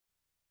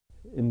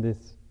in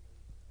this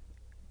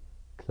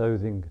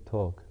closing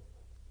talk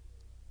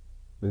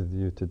with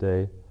you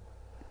today,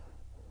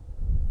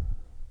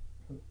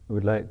 I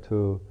would like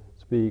to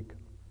speak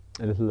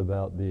a little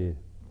about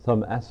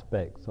some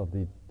aspects of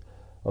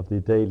the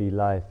daily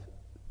life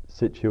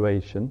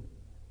situation.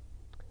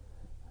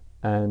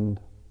 And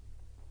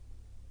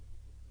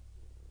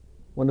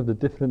one of the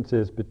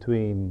differences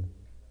between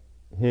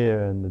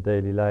here and the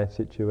daily life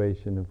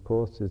situation, of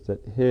course, is that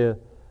here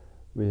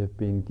we have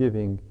been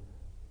giving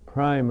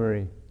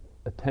primary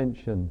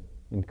attention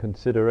and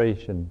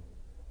consideration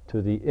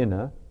to the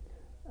inner,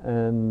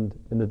 and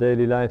in the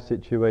daily life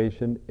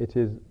situation it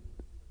is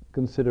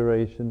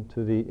consideration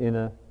to the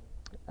inner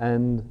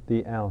and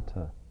the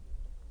outer.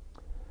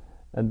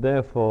 And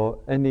therefore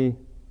any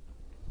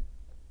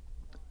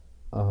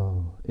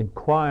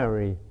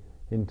inquiry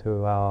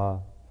into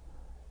our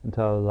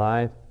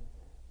life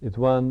is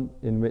one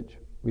in which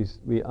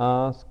we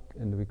ask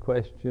and we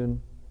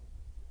question,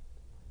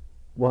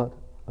 what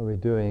are we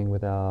doing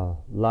with our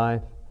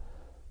life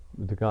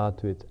with regard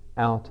to its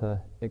outer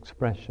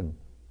expression?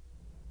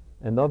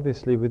 And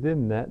obviously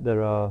within that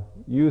there are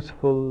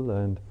useful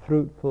and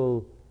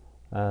fruitful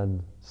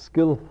and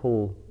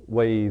skillful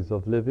ways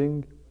of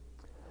living,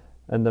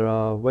 and there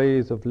are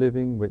ways of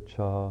living which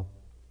are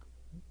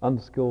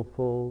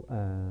unskillful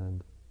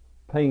and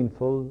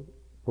painful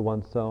for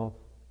oneself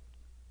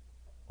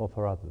or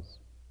for others.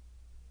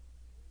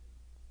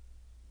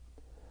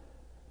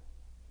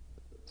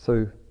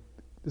 So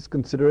this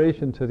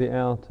consideration to the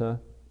outer,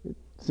 it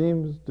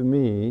seems to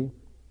me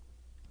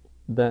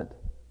that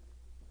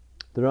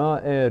there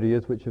are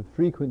areas which have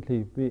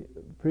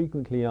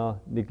frequently are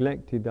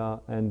neglected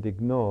and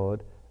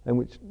ignored, and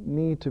which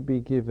need to be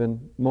given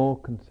more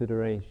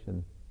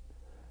consideration.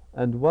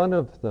 And one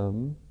of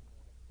them,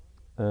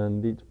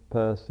 and each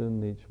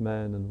person, each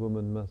man and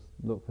woman must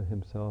look for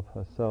himself,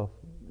 herself,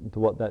 into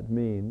what that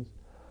means.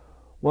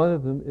 One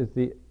of them is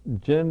the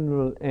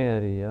general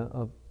area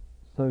of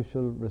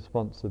social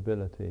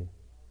responsibility.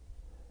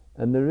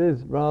 And there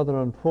is, rather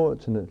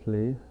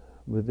unfortunately,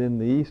 within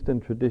the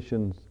Eastern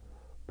traditions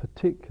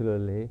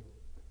particularly,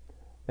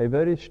 a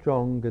very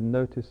strong and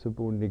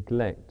noticeable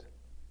neglect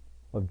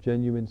of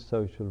genuine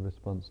social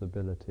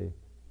responsibility,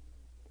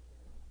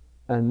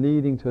 and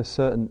leading to a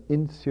certain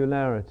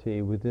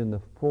insularity within the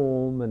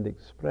form and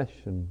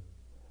expression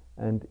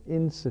and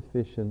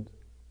insufficient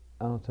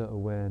outer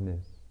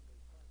awareness.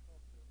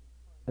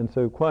 And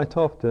so quite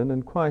often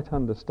and quite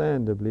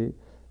understandably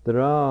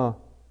there are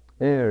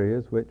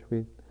areas which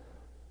we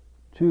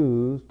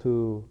choose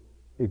to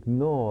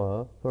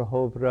ignore for a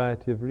whole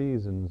variety of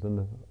reasons, and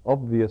the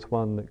obvious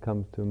one that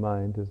comes to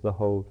mind is the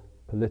whole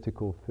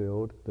political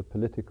field, the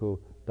political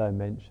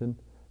dimension,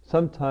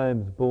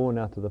 sometimes born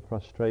out of the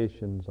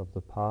frustrations of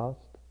the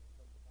past,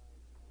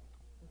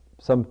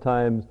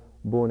 sometimes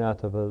born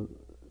out of a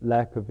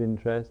lack of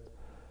interest,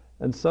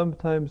 and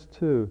sometimes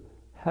too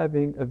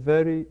having a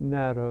very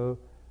narrow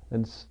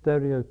and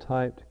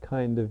stereotyped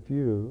kind of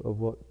view of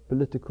what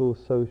political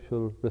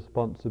social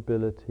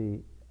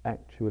responsibility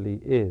actually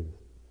is.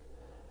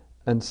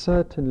 And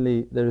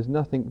certainly there is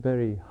nothing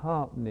very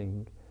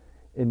heartening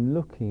in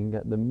looking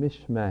at the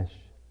mishmash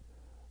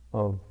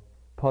of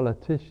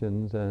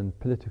politicians and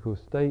political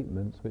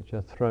statements which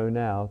are thrown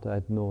out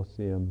ad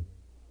nauseum,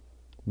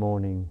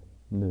 morning,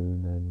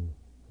 noon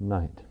and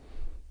night.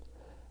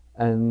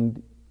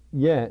 And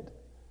yet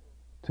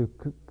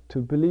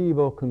to believe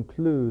or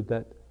conclude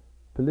that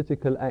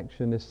political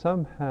action is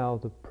somehow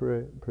the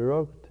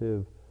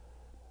prerogative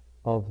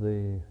of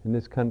in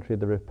this country,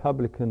 the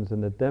Republicans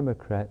and the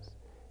Democrats,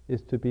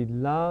 is to be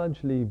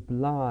largely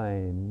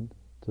blind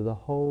to the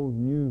whole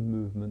new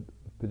movement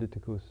of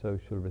political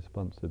social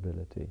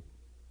responsibility.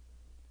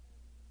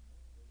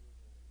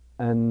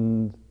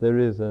 And there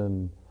is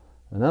an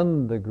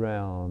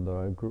underground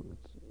or a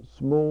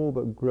small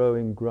but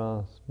growing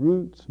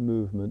grassroots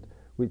movement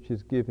which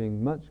is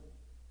giving much,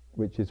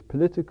 which is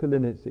political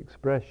in its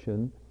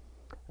expression,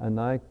 and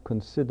I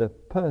consider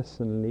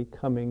personally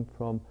coming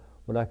from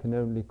what I can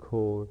only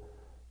call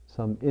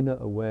some inner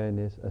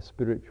awareness, a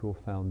spiritual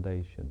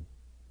foundation.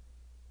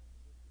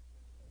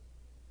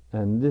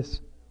 And this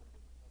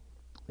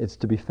is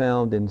to be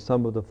found in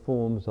some of the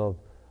forms of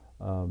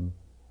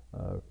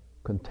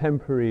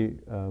contemporary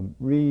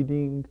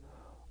reading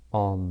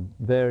on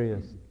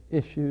various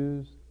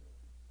issues,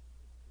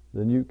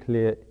 the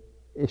nuclear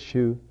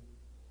issue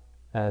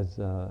as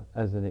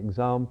an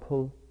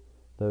example.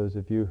 Those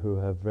of you who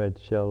have read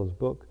Shell's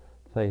book,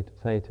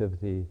 Fate of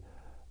the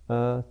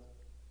Earth,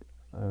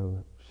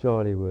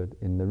 surely would,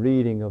 in the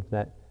reading of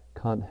that,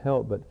 can't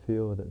help but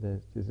feel that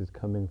this is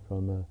coming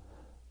from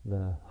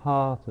the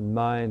heart and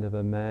mind of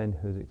a man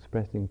who's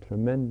expressing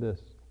tremendous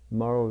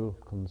moral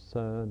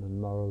concern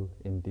and moral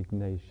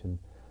indignation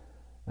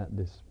at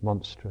this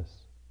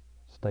monstrous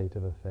state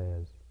of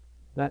affairs.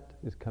 That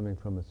is coming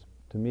from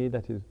to me,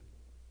 that is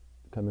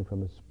coming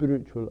from a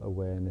spiritual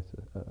awareness,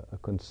 a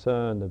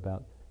concern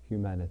about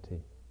humanity.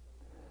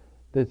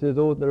 There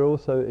are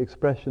also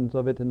expressions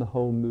of it in the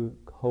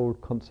whole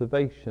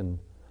conservation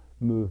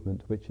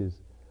movement, which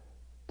is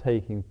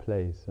taking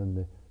place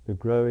and the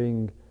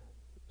growing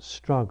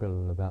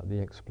struggle about the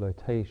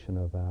exploitation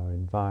of our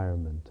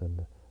environment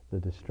and the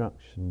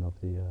destruction of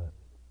the earth.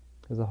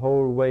 There's a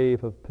whole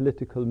wave of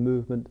political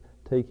movement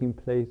taking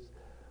place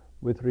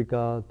with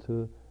regard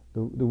to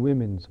the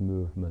women's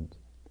movement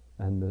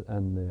and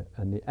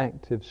the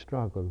active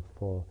struggle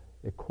for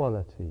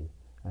equality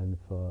and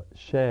for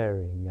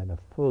sharing and a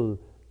full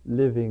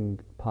living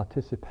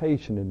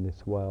participation in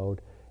this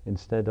world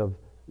instead of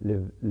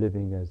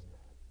living as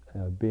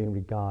being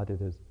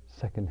regarded as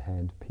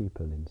second-hand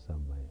people in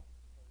some way.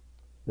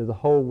 There's a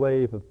whole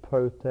wave of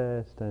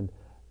protest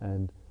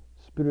and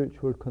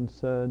spiritual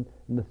concern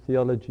in the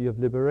theology of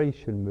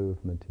liberation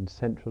movement in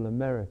Central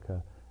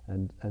America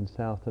and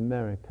South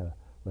America,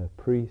 where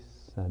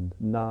priests and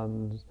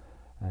nuns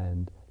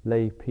and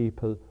lay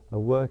people are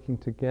working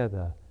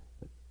together,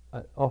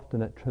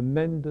 often at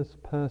tremendous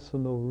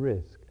personal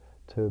risk,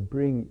 to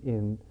bring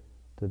in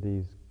to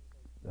these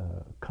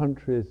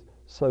countries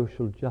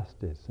social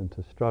justice and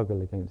to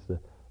struggle against the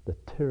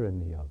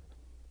tyranny of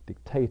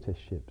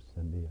dictatorships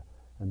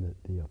and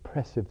the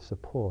oppressive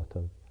support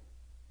of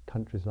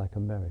countries like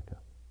America.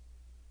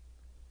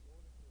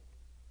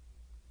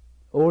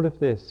 All of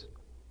this,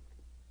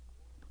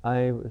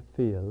 I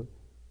feel,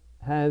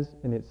 has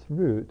in its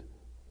root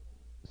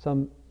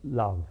some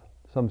love,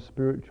 some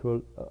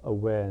spiritual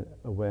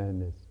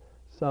awareness,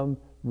 some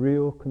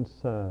real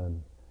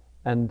concern.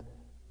 And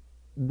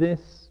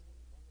this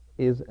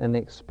is an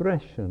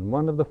expression,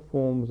 one of the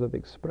forms of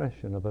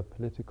expression of a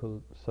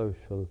political,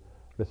 social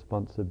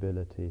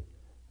responsibility.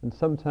 And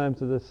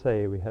sometimes, as I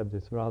say, we have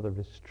this rather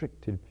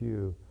restricted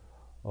view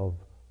of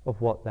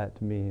what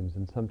that means,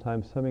 and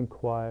sometimes some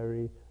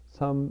inquiry,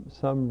 some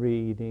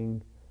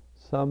reading,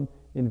 some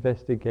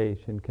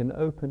investigation can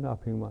open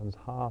up in one's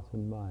heart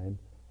and mind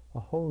a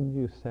whole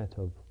new set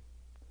of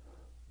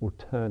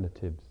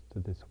alternatives to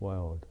this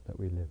world that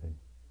we live in.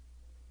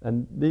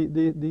 And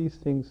these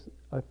things,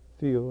 I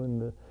feel, in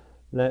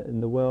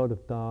the world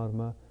of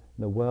Dharma,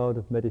 in the world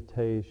of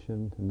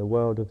meditation, in the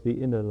world of the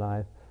inner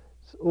life,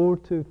 all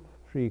too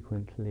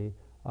frequently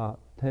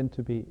tend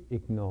to be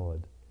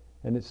ignored.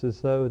 And it's as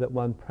though that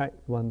one's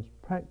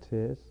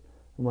practice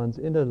and one's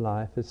inner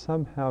life is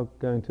somehow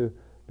going to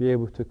be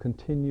able to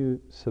continue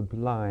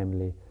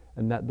sublimely,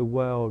 and that the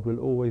world will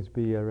always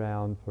be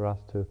around for us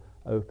to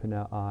open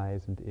our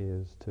eyes and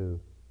ears to.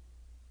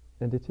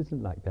 And it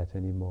isn't like that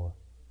anymore.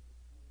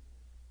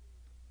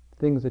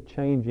 Things are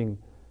changing.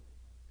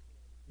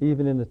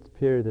 Even in the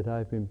period that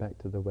I've been back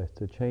to the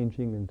West, are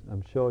changing, and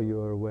I'm sure you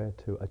are aware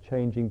too, are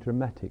changing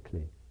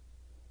dramatically.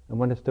 And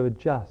one has to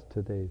adjust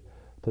to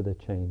the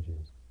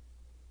changes.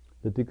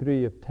 The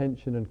degree of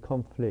tension and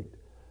conflict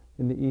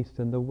in the East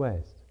and the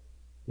West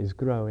is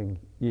growing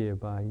year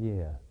by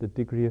year. The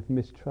degree of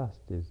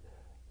mistrust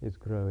is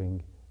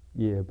growing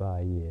year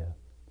by year.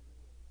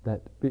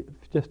 That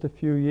just a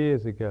few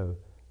years ago,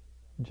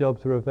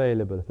 jobs were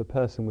available. If a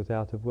person was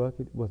out of work,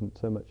 it wasn't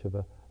so much of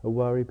a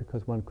worry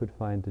because one could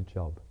find a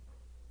job.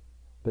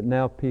 But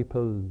now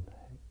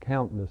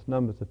countless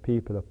numbers of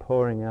people are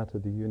pouring out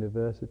of the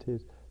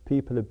universities.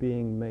 People are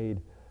being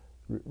made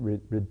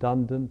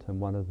redundant, and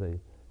one of the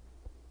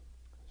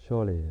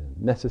surely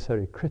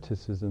necessary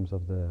criticisms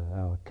of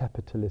our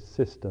capitalist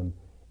system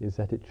is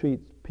that it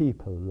treats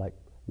people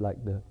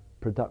like the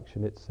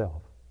production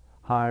itself,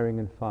 hiring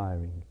and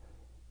firing,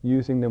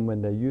 using them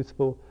when they're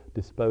useful,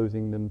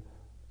 disposing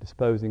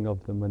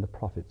of them when the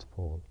profits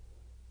fall.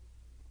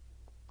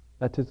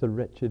 That is a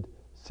wretched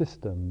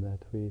system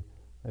that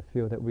I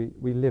feel that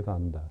we live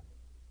under.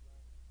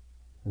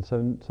 And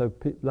so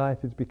life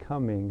is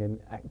becoming, and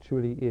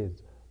actually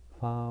is,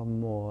 far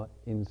more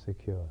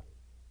insecure.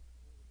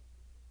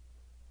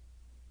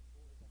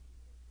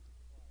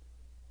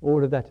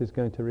 All of that is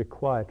going to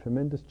require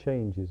tremendous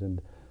changes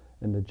and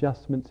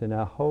adjustments in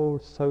our whole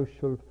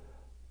social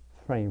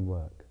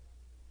framework.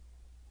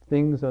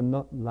 Things are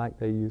not like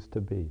they used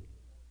to be.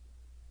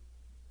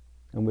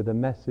 And with a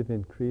massive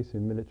increase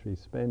in military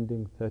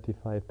spending,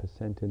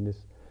 35%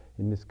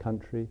 in this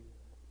country,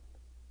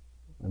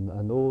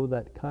 and all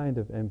that kind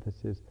of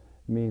emphasis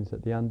means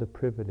that the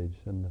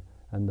underprivileged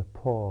and the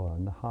poor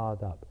and the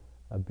hard up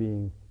are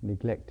being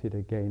neglected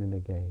again and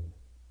again.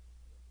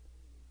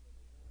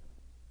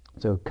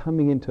 So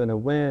coming into an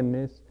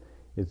awareness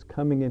is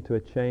coming into a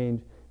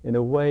change in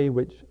a way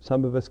which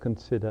some of us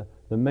consider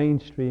the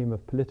mainstream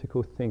of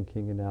political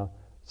thinking in our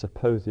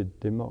supposed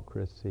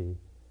democracy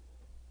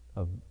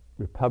of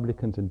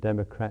Republicans and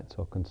Democrats,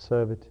 or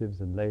Conservatives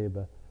and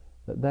Labour,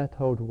 that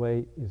old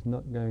way is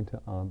not going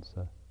to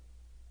answer.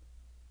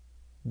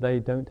 They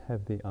don't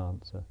have the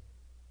answer.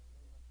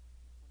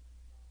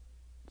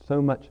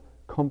 So much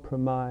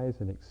compromise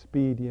and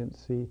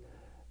expediency,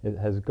 it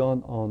has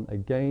gone on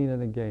again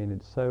and again.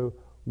 It's so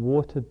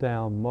watered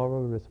down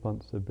moral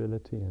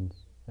responsibility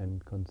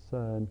and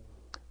concern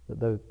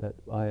that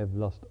I have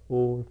lost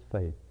all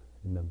faith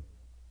in them.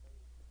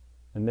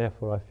 And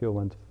therefore I feel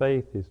one's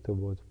faith is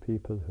towards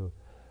people who are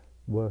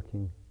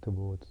working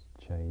towards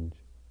change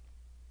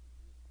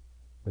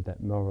with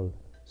that moral,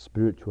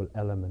 spiritual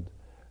element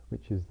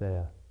which is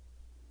there.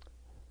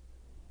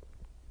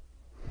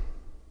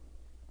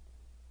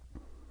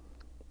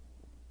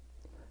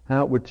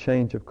 Outward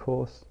change, of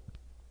course,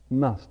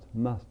 must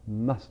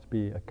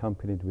be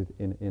accompanied with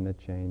inner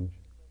change.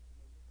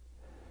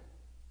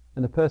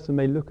 And a person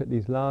may look at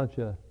these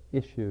larger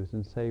issues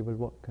and say, well,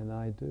 what can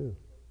I do?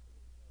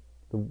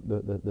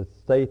 The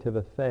state of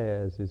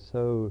affairs is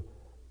so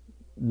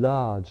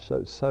large,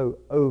 so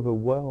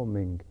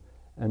overwhelming,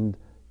 and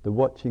the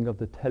watching of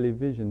the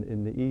television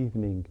in the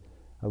evening,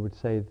 I would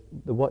say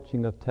the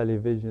watching of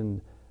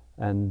television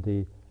and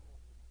the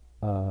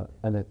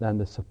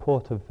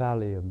support of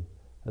Valium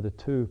are the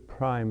two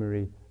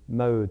primary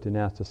modes in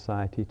our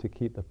society to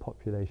keep the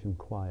population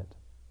quiet.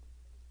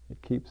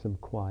 It keeps them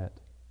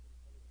quiet.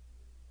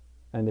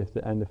 And if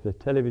the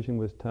television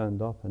was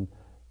turned off and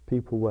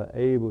people were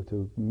able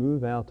to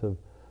move out of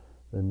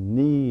the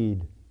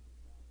need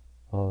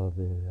of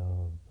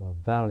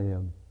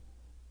Valium,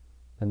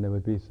 then there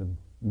would be some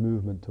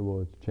movement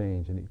towards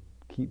change, and it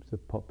keeps the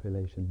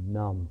population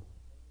numb.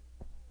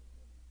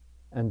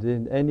 And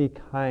in any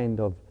kind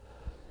of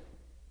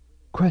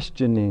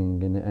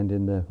questioning and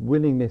in the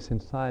willingness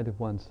inside of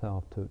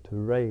oneself to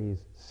raise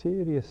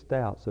serious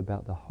doubts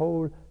about the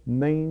whole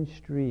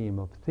mainstream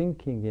of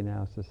thinking in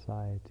our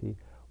society,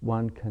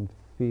 one can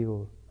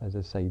feel, as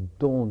I say,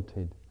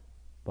 daunted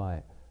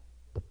by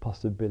the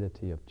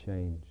possibility of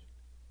change.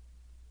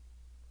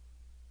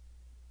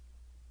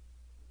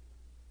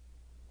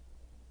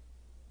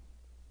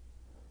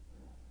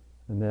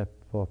 And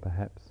therefore,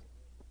 perhaps,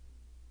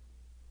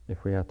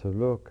 if we are to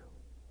look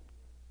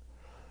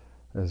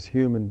as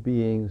human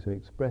beings who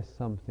express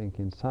something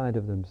inside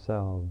of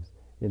themselves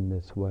in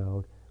this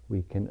world,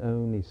 we can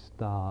only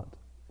start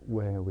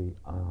where we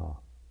are.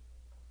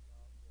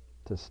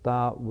 To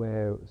start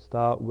where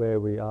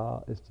we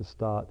are is to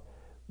start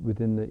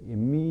within the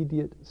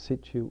immediate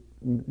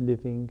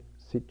living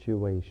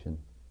situation,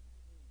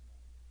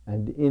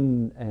 and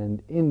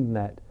in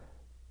that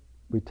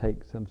we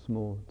take some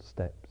small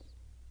steps.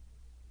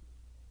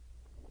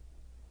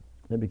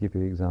 Let me give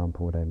you an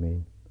example what I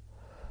mean.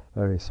 A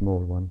very small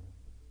one.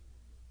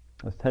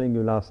 I was telling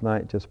you last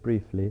night, just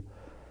briefly,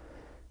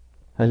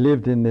 I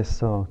lived in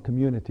this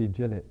community,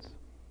 Gillets.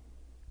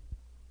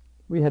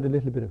 We had a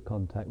little bit of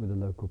contact with the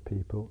local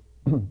people,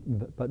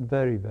 but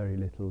very, very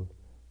little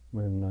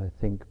when I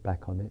think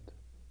back on it.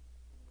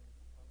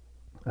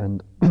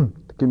 And the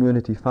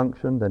community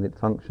functioned, and it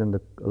functioned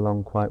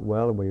along quite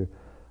well. We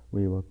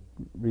were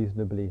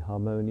reasonably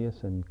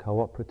harmonious and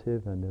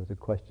cooperative, and there was a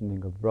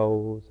questioning of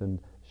roles and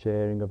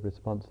sharing of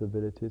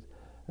responsibilities,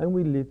 and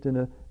we lived in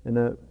a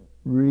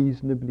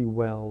reasonably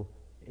well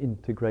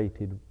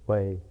integrated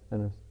way,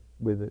 and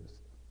with a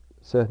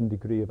certain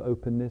degree of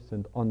openness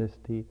and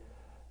honesty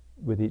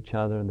with each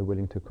other, and the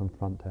willing to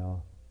confront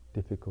our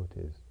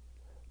difficulties.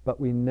 But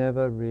we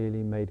never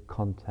really made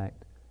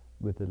contact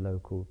with the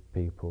local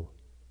people.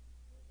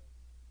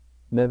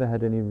 Never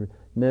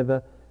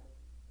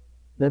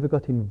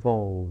got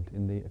involved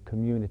in the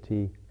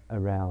community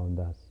around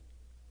us.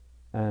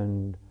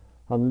 And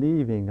on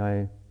leaving,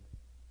 I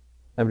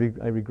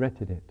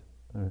regretted it.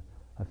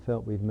 I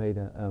felt we'd made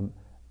an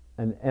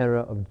error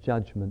of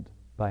judgment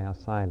by our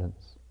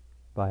silence,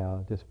 by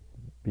our just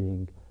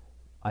being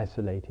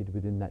isolated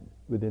within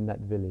that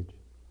village.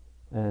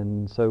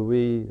 And so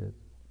we,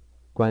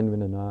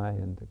 Gwenwyn and I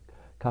and a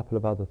couple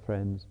of other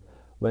friends,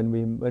 when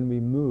we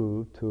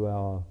moved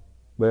to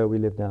where we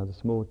live now, the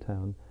small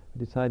town,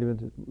 we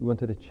decided we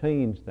wanted to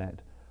change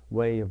that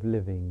way of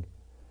living,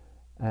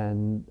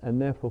 and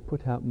therefore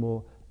put out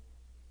more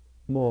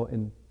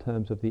in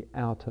terms of the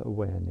outer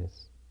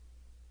awareness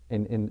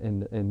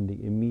in the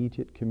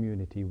immediate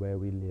community where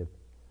we live.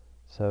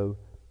 So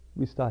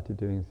we started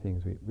doing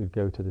things. We'd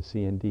go to the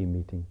CND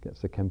meeting.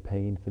 That's the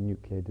Campaign for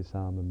Nuclear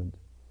Disarmament.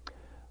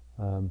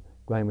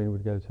 Gwenwyn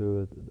would go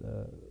to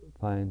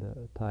find a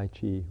Tai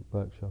Chi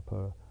workshop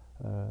or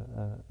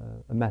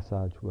a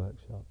massage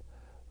workshop.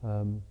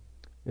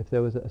 If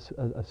there was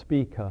a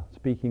speaker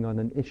speaking on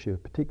an issue,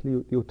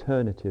 particularly the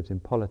alternatives in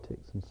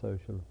politics and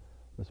social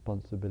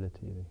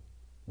responsibility,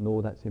 and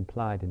all that's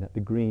implied in that, the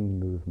green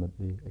movement,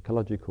 the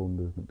ecological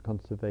movement,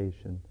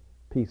 conservation,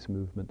 peace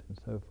movement, and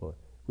so forth,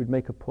 we'd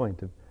make a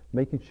point of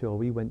making sure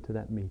we went to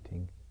that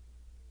meeting.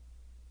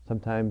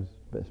 Sometimes,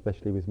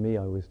 especially with me,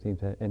 I always seem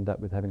to end up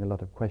with having a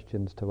lot of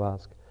questions to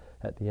ask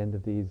at the end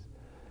of these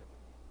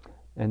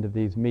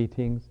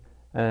meetings,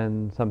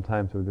 and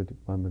sometimes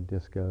one would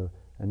just go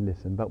and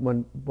listen. But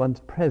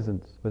one's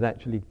presence was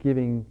actually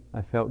giving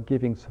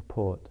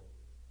support.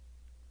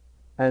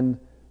 And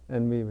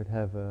we would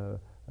have a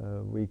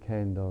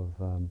weekend of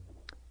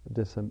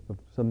just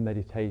some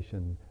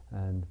meditation,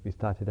 and we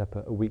started up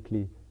a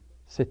weekly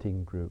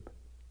sitting group.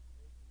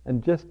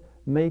 And just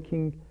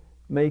making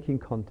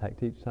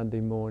contact. Each Sunday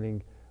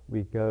morning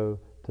we go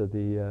to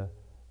the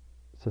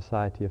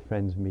Society of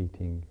Friends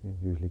meeting,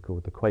 usually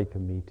called the Quaker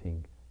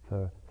meeting,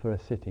 for a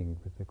sitting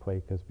with the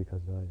Quakers,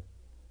 because I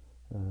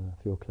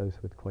feel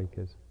close with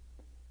Quakers.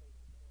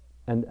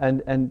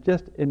 And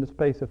just in the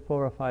space of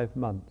 4 or 5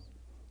 months,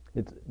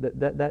 it's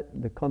that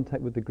the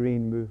contact with the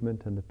green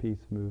movement and the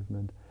peace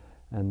movement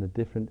and the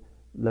different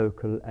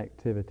local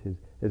activities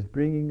is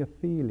bringing a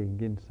feeling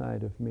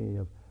inside of me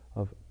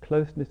of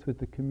closeness with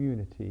the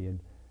community,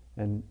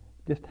 and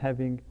just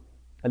having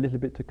a little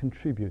bit to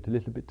contribute, a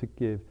little bit to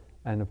give,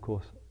 and of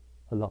course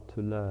a lot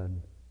to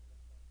learn.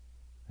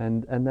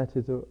 And that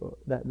is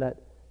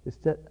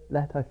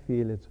that I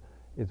feel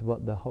is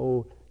what the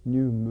whole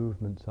new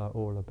movements are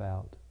all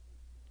about.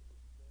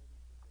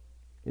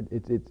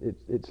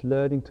 It's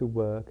learning to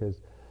work,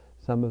 as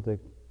some of the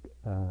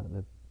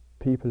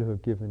people who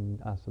have given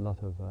us a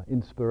lot of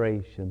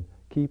inspiration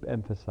keep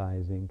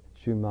emphasizing,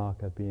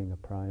 Schumacher being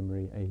a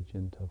primary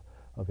agent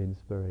of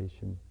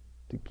inspiration,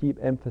 to keep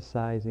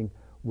emphasizing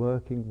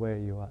working where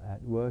you are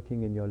at,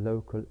 working in your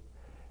local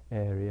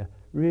area,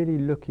 really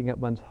looking at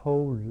one's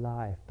whole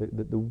life,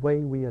 the way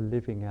we are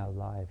living our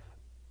life,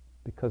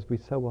 because we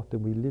so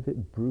often we live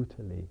it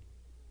brutally.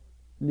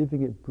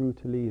 Living it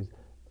brutally is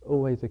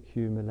always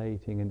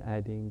accumulating and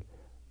adding,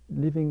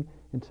 living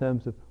in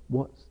terms of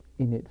what's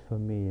in it for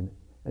me,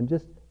 and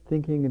just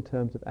thinking in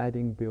terms of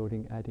adding,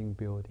 building,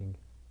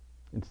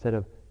 instead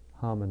of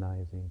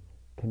harmonizing,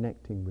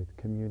 connecting with,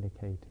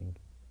 communicating.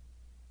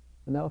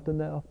 And that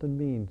often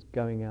means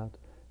going out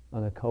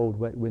on a cold,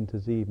 wet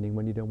winter's evening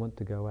when you don't want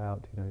to go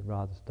out. You'd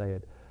rather stay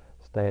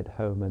at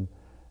home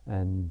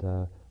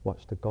and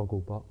watch the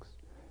goggle box,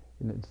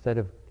 instead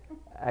of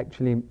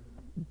actually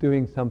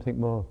doing something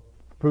more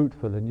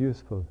fruitful and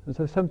useful. And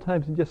so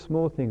sometimes in just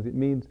small things it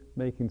means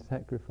making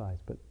sacrifice,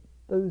 but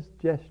those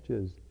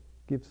gestures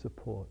give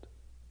support.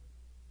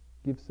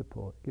 Give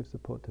support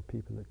to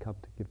people that come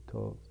to give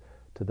talks,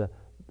 to the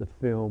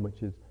film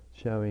which is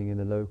showing in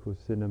a local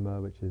cinema,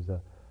 which is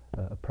a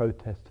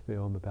protest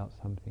film about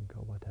something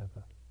or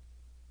whatever.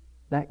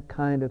 That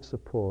kind of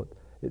support,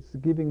 it's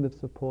giving the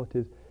support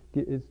is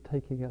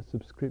taking out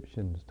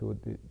subscriptions to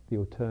the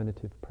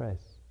alternative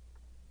press,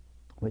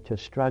 which are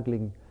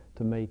struggling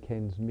to make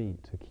ends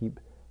meet,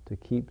 to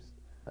keep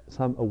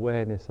some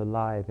awareness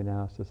alive in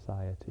our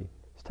society.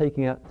 It's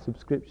taking out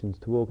subscriptions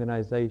to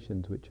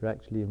organizations which are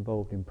actually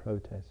involved in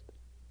protest.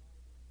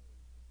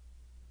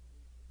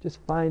 Just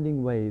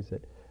finding ways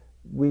that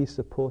we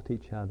support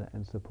each other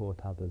and support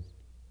others.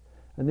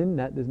 And in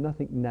that, there's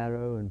nothing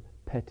narrow and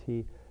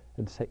petty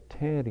and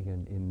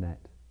sectarian in that.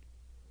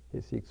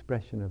 It's the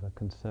expression of a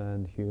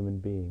concerned human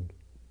being.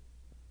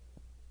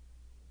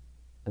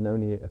 And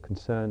only a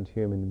concerned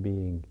human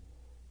being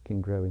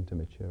can grow into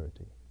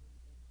maturity.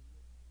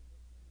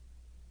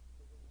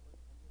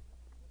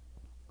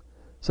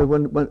 So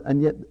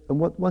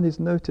what one is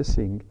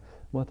noticing,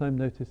 what I'm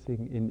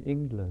noticing in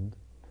England,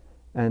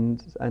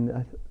 and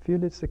I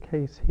feel it's the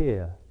case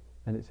here,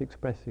 and it's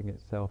expressing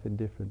itself in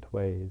different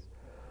ways,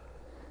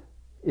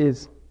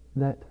 is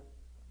that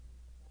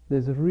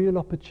there's a real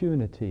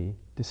opportunity,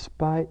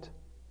 despite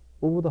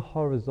all the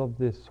horrors of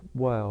this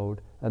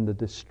world and the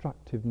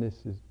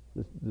destructiveness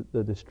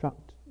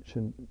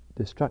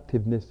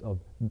of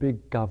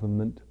big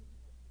government,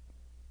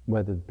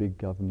 whether the big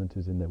government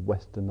is in the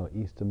Western or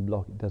Eastern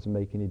Bloc, it doesn't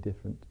make any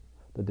difference.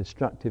 The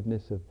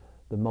destructiveness of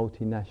the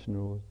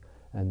multinationals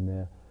and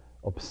their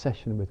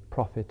obsession with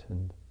profit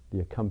and the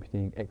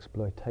accompanying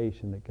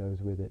exploitation that goes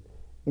with it.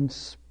 In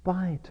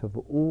spite of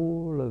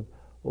all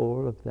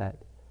of that,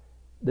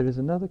 there is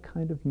another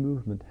kind of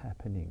movement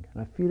happening,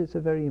 and I feel it's a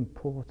very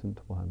important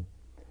one,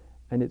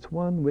 and it's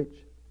one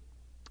which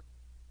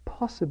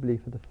possibly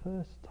for the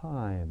first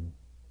time,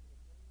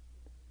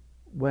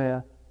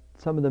 where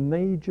some of the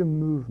major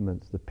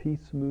movements, the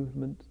peace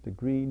movement, the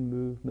green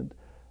movement,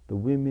 the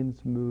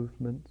women's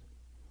movement,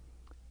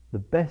 the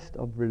best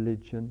of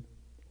religion,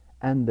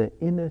 and the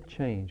inner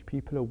change,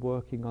 people are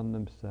working on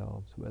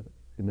themselves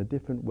in the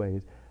different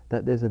ways,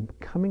 that there's a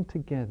coming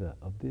together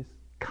of this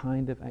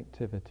kind of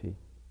activity,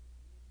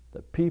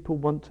 that people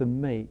want to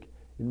make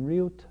in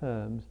real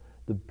terms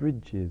the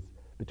bridges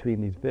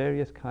between these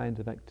various kinds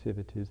of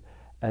activities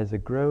as a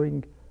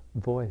growing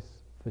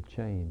voice for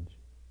change.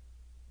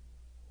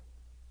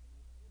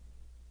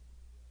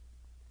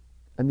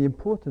 And the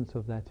importance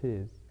of that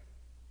is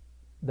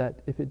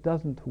that if it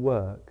doesn't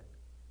work,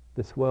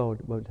 this world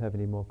won't have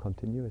any more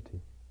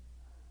continuity.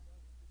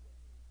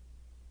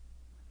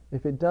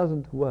 If it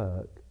doesn't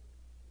work,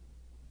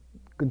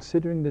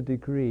 considering the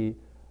degree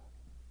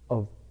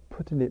of,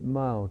 putting it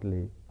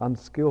mildly,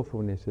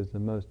 unskillfulness is the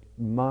most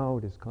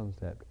mildest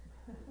concept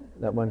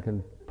that one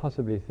can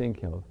possibly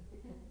think of,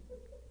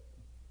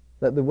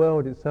 that the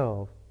world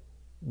itself,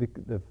 the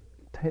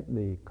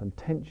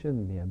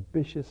contention, the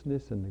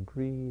ambitiousness and the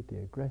greed, the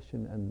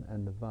aggression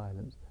and the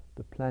violence,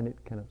 the planet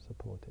cannot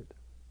support it.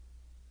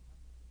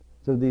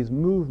 So these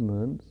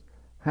movements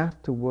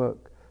have to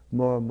work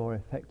more and more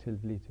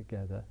effectively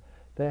together.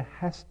 There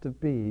has to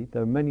be,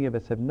 though many of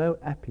us have no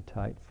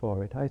appetite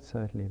for it, I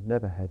certainly have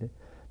never had it,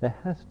 there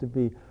has to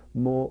be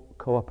more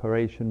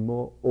cooperation,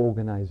 more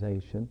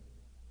organization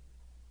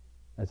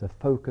as a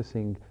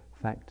focusing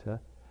factor,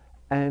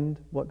 and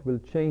what will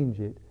change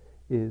it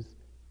is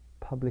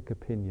public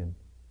opinion.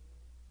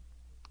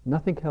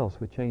 Nothing else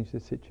would change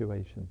this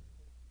situation.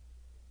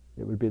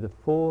 It would be the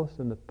force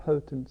and the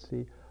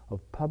potency of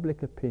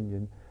public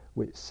opinion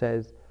which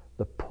says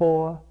the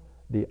poor,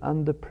 the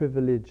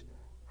underprivileged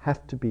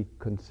have to be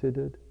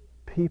considered,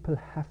 people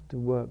have to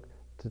work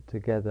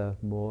together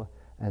more,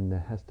 and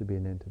there has to be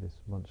an end to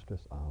this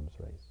monstrous arms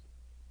race.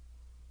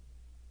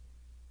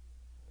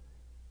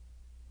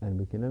 And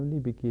we can only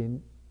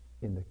begin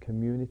in the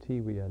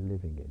community we are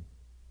living in.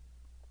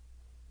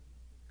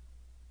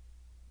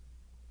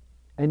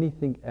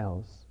 Anything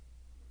else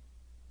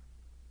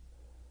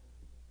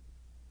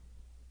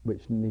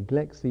which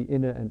neglects the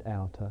inner and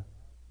outer,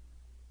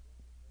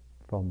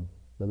 from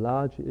the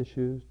larger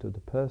issues to the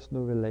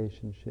personal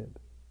relationship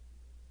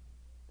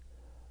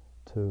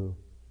to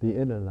the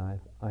inner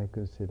life, I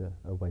consider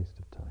a waste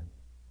of time.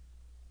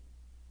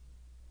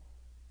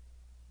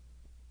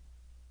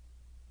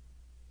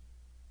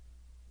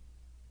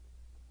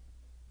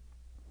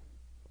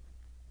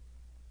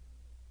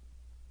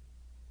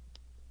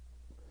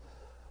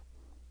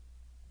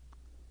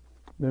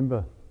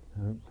 Remember,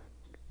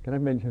 can I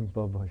mention,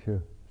 Bob, what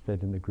you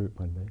said in the group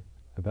one day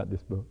about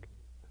this book?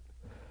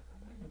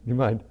 You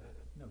mind?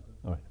 No.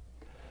 All right.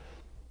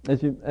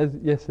 As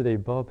yesterday,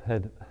 Bob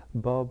had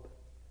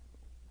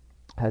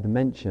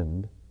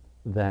mentioned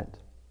that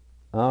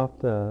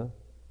after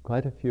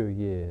quite a few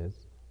years,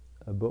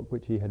 a book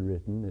which he had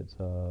written, it's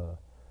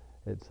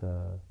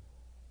a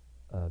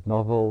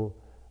novel,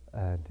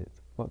 and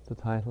what's the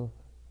title?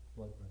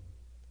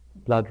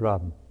 Blood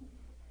Run.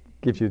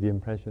 Gives you the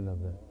impression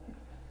of the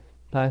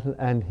title.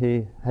 And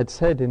he had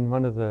said in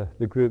one of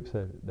the groups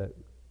that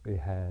we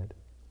had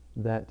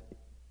that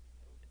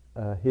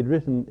he'd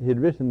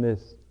written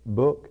this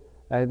book,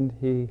 and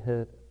he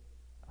had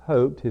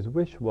hoped, his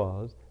wish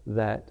was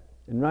that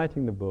in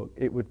writing the book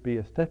it would be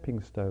a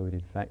stepping stone,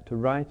 in fact, to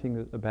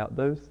writing about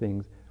those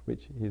things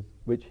which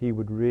he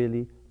would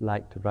really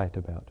like to write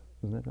about.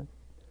 Isn't that right?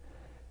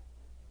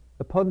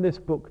 Upon this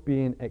book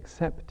being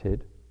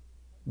accepted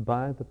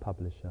by the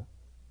publisher,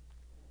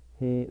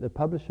 the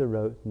publisher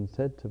wrote and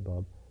said to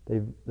Bob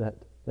that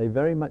they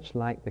very much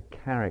like the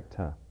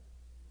character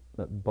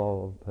that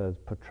Bob has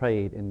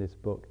portrayed in this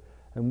book,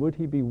 and would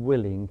he be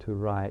willing to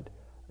write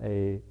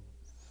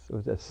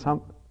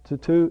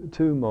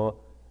two more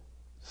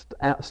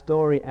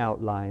story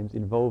outlines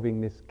involving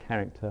this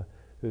character,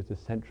 who's the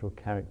central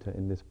character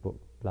in this book,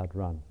 Blood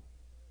Run.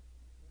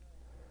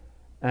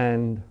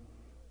 And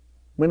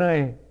when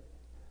I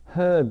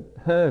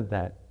heard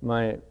that,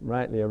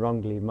 rightly or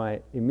wrongly,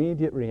 my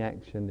immediate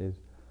reaction is,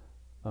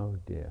 oh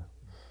dear.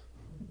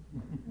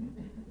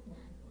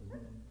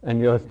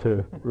 And yours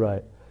too,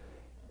 right.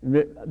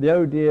 The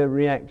oh dear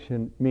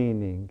reaction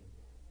meaning,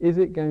 is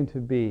it going to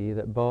be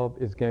that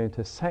Bob is going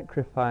to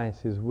sacrifice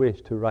his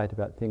wish to write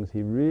about things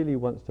he really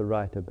wants to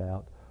write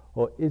about,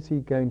 or is he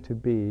going to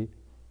be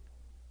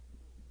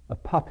a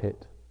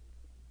puppet,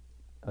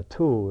 a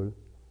tool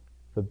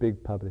for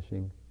big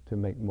publishing to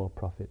make more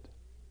profit?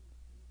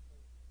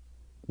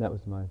 That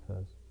was my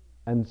first.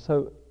 And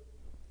so,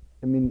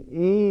 I mean,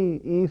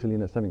 easily,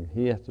 and it's something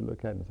he has to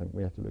look at and something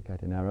we have to look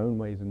at in our own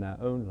ways in our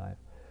own life.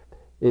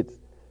 It's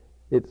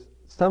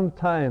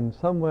sometime,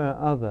 somewhere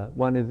or other,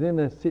 one is in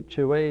a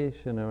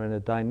situation or in a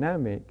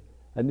dynamic,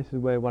 and this is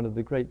where one of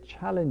the great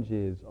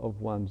challenges of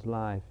one's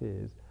life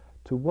is,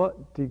 to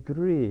what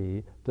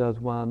degree does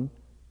one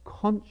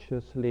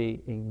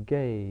consciously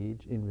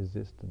engage in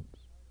resistance?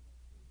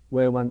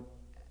 Where one,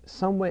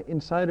 somewhere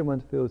inside of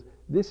one feels,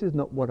 this is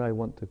not what I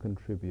want to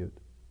contribute.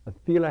 I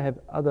feel I have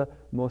other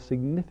more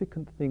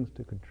significant things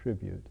to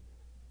contribute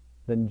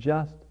than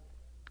just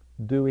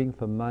doing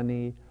for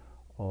money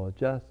or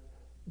just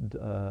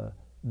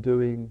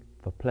doing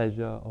for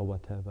pleasure or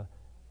whatever,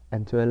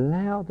 and to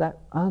allow that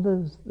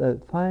others,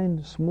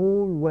 find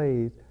small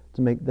ways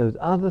to make those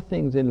other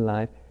things in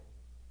life,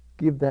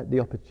 give that the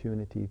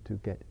opportunity to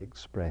get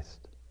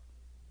expressed.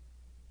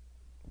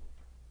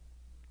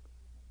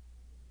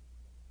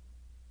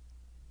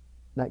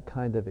 That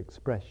kind of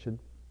expression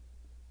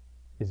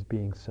is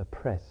being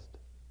suppressed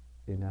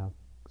in our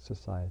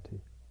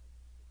society.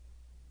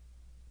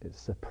 It's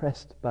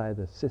suppressed by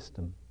the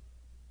system.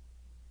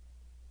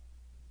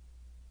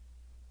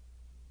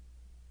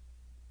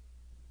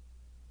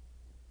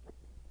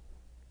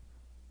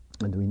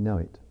 And we know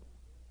it.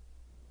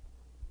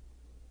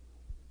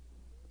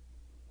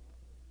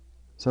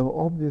 So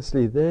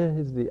obviously there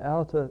is the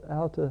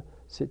outer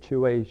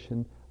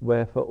situation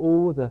where, for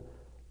all the,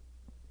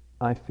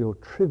 I feel,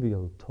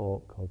 trivial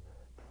talk of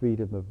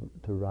freedom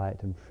to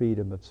write and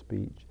freedom of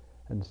speech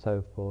and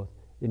so forth,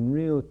 in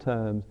real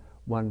terms,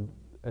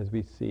 as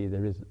we see,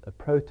 there is a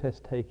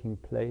protest taking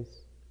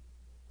place.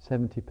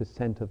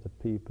 70% of the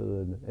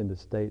people in the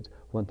States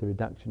want a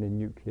reduction in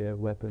nuclear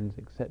weapons,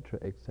 etc.,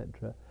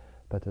 etc.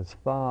 But as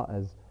far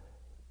as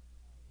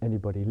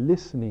anybody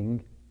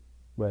listening,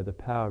 where the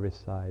power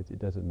resides, it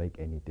doesn't make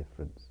any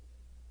difference.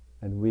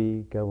 And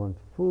we go on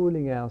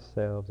fooling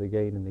ourselves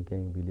again and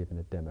again. We live in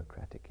a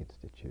democratic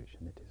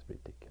institution. It is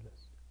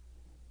ridiculous.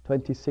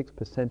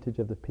 26%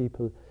 of the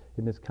people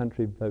in this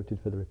country voted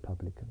for the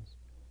Republicans,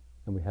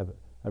 and we have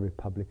a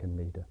Republican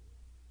leader.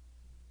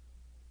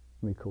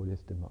 We call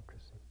this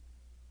democracy.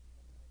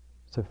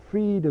 So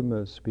freedom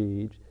of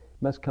speech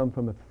must come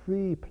from a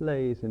free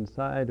place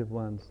inside of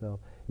oneself,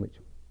 in which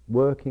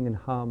working and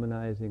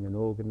harmonizing and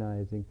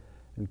organizing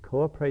and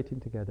cooperating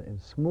together in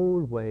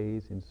small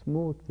ways, in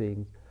small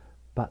things,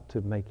 but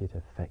to make it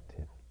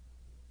effective.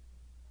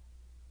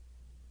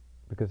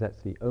 Because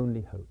that's the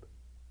only hope.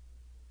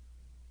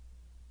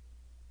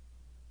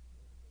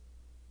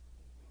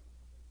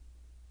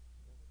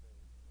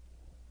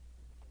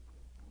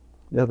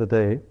 The other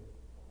day,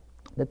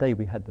 the day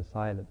we had the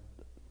silent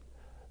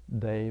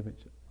day,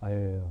 which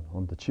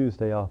on the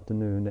Tuesday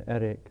afternoon,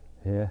 Eric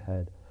here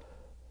had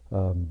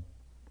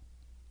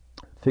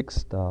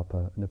fixed up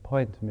an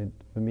appointment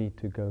for me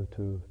to go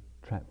to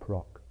Trap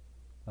Rock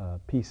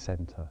Peace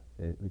Centre,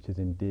 which is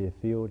in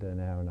Deerfield, an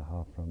hour and a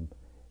half from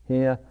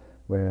here,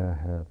 where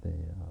I have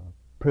the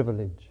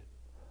privilege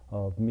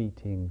of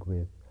meeting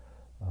with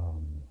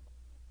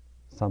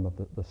some of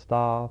the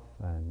staff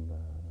and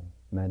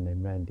a man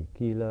named Randy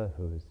Keeler,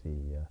 who is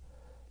the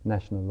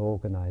national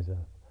organizer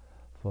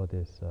for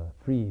this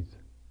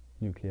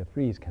nuclear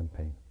freeze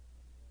campaign.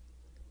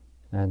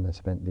 And I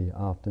spent the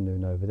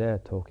afternoon over there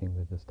talking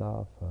with the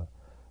staff,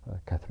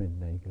 Catherine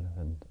Nagler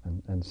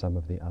and some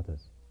of the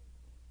others.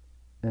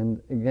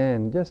 And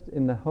again, just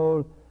in the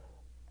whole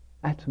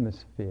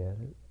atmosphere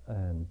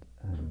and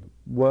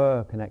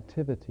work and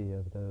activity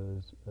of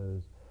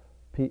those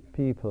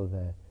people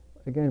there,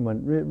 again,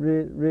 one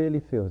really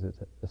feels it's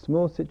a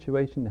small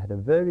situation. It had a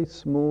very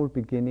small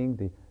beginning.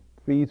 The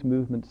freeze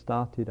movement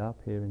started up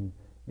here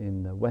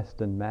in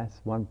Western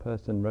Mass. One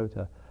person wrote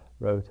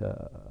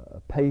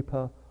a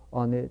paper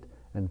on it,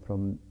 and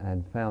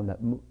found that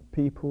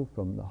people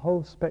from the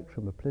whole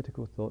spectrum of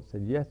political thought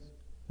said, yes,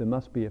 there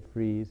must be a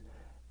freeze,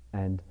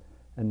 and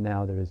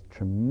now there is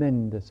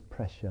tremendous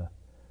pressure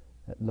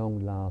at long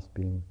last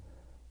being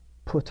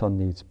put on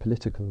these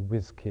political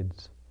whiz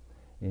kids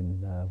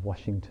in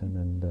Washington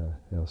and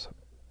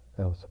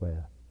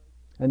elsewhere.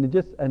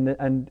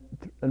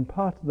 And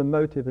part of the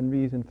motive and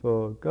reason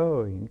for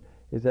going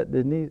is that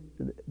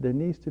there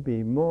needs to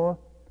be more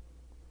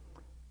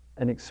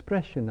an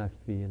expression, I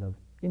feel, of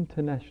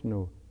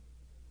international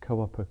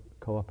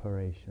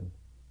cooperation,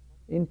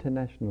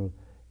 international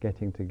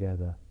getting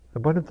together.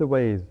 And one of the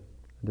ways,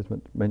 I just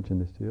want to mention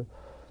this to you,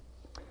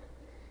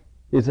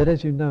 is that,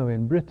 as you know,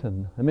 in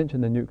Britain, I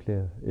mention the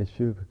nuclear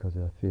issue because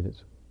I feel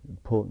it's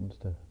important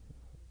to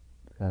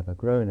have a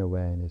growing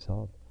awareness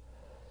of,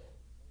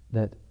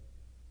 that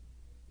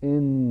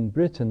in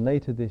Britain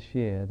later this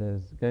year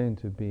there's going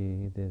to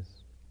be this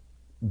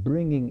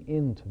bringing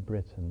into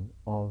Britain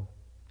of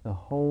a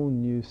whole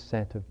new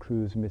set of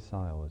cruise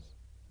missiles.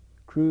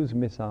 Cruise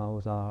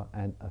missiles are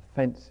an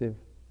offensive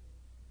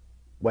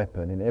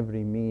weapon in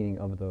every meaning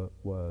of the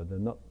word. They're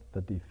not for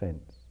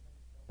defense.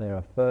 They are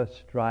a first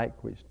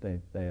strike, which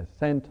they are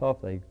sent off.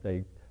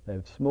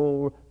 They're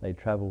small, they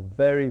travel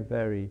very,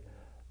 very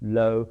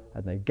low,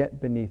 and they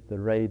get beneath the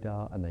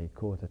radar and they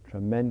cause a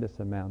tremendous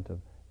amount of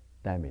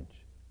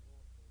damage.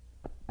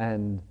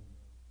 And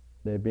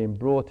they're being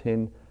brought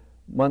in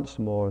once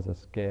more as a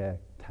scare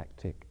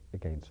tactic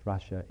against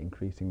Russia,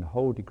 increasing the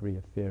whole degree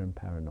of fear and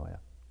paranoia.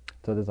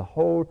 So there's a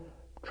whole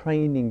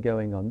training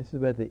going on. This is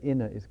where the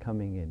inner is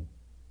coming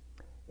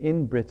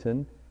in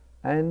Britain,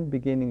 and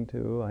beginning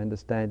to, I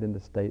understand, in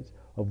the States,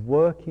 of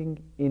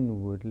working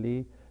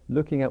inwardly,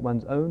 looking at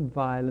one's own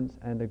violence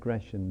and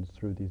aggressions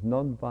through these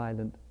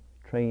non-violent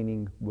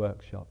training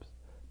workshops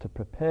to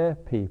prepare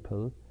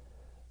people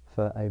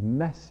for a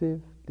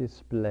massive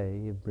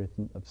display in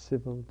Britain of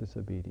civil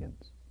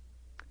disobedience.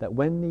 That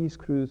when these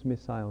cruise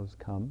missiles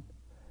come,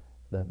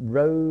 the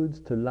roads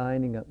to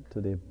lining up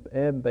to the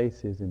air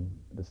bases in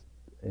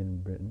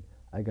Britain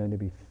are going to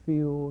be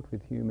filled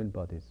with human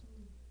bodies.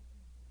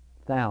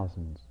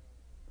 Thousands.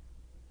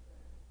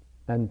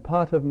 And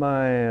part of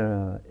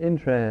my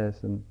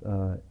interest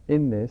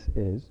in this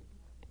is,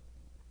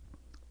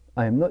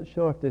 I am not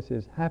sure if this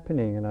is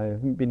happening, and I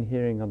haven't been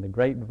hearing on the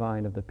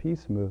grapevine of the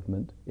peace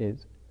movement,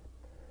 is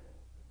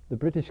the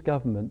British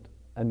government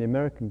and the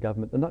American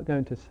government are not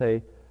going to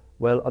say,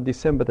 well, on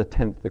December the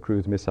 10th the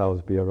cruise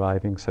missiles will be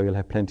arriving, so you'll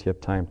have plenty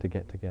of time to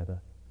get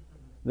together.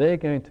 They're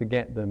going to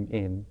get them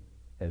in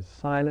as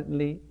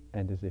silently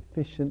and as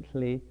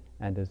efficiently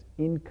and as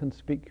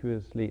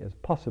inconspicuously as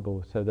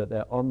possible, so that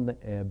they're on the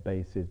air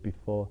bases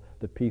before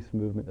the peace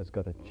movement has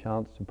got a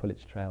chance to pull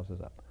its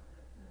trousers up.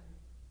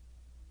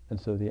 And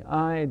so the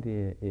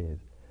idea is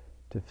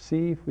to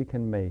see if we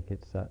can make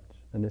it such,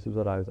 and this is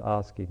what I was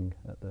asking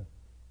at the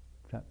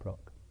Trap Rock.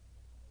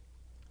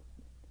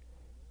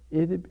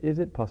 Is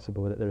it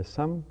possible that there is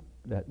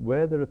that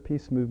where the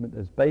peace movement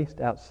is based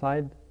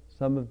outside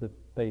some of the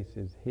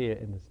bases here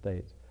in the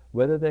States,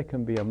 whether there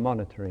can be a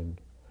monitoring,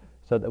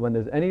 so that when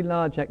there's any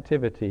large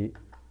activity,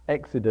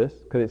 exodus,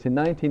 because it's in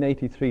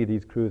 1983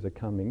 these crews are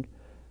coming,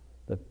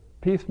 the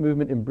peace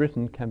movement in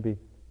Britain can be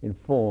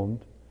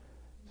informed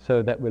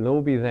so that we'll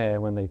all be there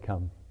when they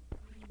come.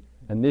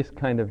 And this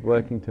kind of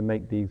working to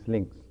make these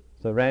links.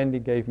 So Randy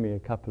gave me a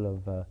couple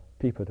of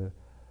people to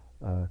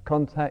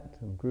contact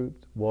and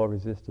groups, War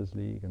Resisters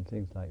League and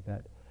things like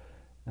that,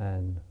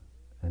 and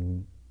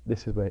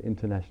this is where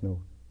international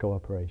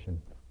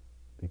cooperation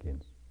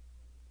begins.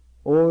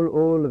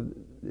 All of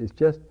it's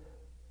just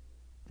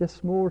just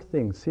small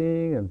things,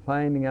 seeing and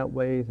finding out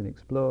ways and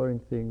exploring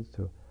things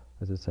to,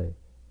 as I say,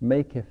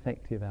 make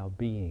effective our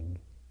being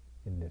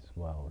in this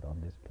world, on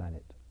this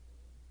planet.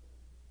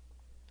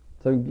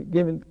 So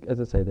given, as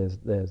I say, there's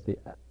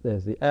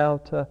the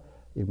outer,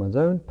 in one's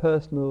own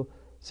personal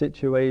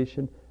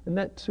situation, and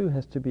that too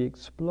has to be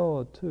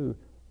explored too,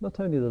 not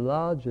only the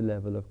larger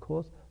level, of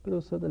course, but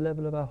also the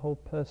level of our whole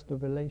personal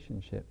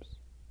relationships.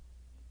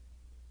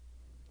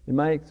 In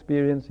my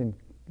experience in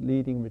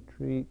leading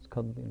retreats,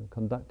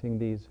 conducting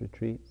these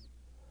retreats,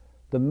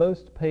 the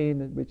most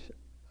pain which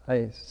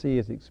I see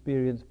is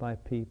experienced by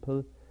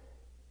people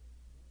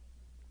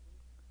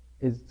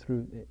is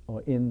through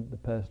or in the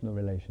personal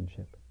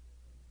relationship.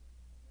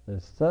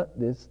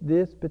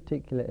 This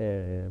particular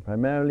area,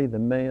 primarily the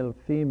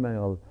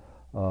male-female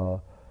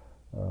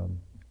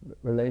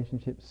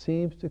relationship,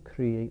 seems to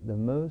create the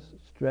most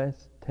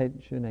stress,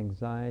 tension,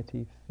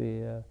 anxiety,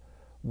 fear,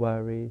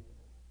 worry,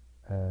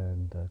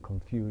 and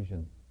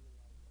confusion.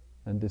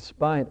 And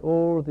despite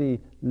all the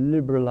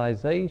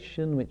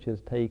liberalization which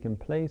has taken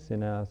place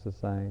in our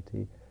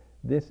society,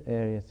 this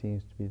area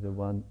seems to be the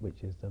one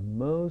which is the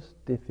most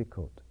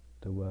difficult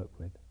to work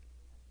with.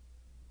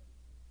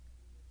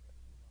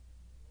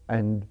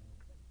 And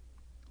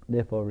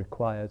therefore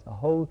requires a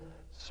whole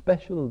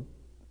special,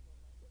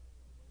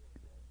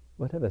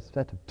 whatever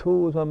set of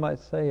tools one might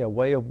say, a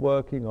way of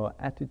working or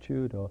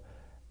attitude or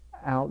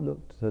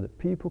outlook, so that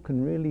people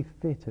can really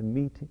fit and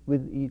meet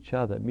with each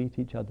other, meet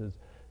each other's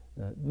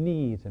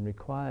needs and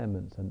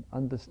requirements and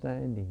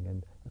understanding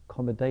and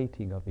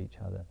accommodating of each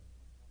other.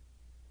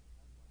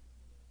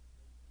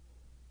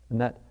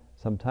 And that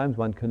sometimes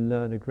one can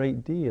learn a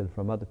great deal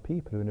from other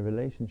people who are in a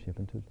relationship,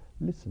 and to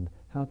listen,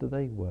 how do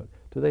they work?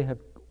 Do they have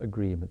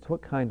agreements?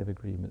 What kind of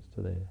agreements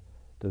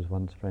does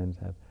one's friends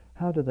have?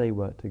 How do they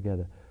work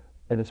together?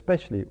 And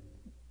especially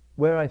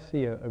where I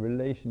see a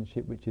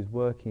relationship which is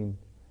working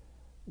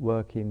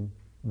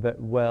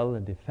well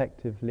and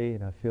effectively,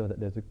 and I feel that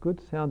there's a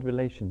good sound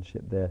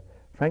relationship there,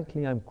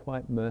 frankly I'm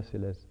quite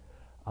merciless.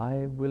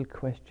 I will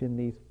question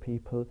these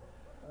people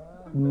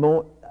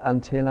more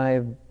until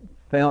I've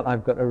felt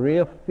I've got a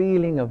real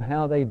feeling of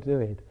how they do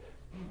it.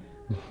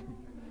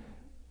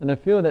 And I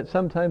feel that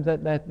sometimes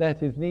that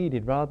is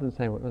needed, rather than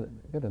saying, well,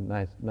 they've got a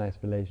nice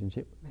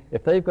relationship.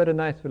 If they've got a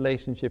nice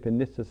relationship in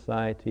this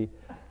society,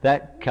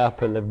 that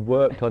couple have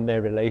worked on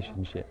their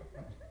relationship.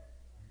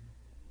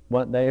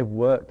 They have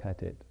worked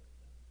at it.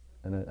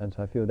 And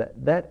so I feel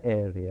that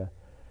area,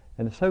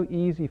 and it's so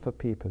easy for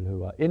people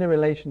who are in a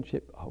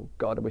relationship, oh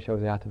God, I wish I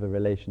was out of a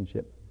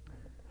relationship.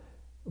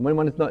 And when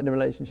one is not in a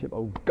relationship,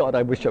 oh God,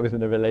 I wish I was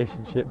in a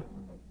relationship.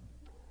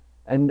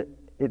 And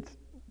it's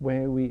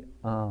where we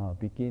are,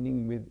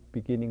 beginning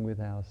with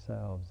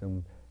ourselves,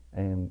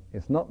 and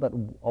it's not that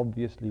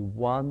obviously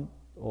one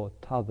or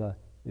t'other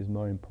is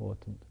more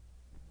important.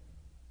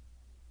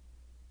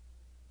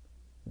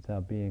 It's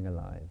our being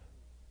alive,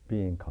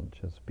 being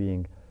conscious,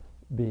 being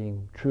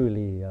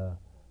truly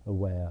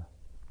aware.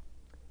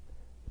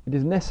 It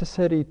is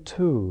necessary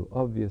too,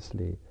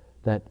 obviously,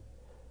 that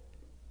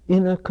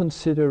inner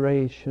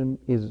consideration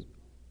is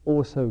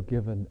also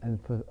given, and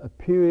for a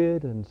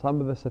period, and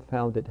some of us have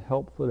found it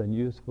helpful and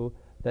useful,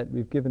 that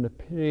we've given a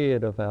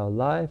period of our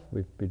life,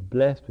 we've been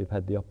blessed, we've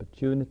had the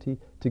opportunity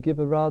to give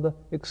a rather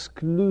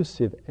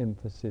exclusive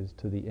emphasis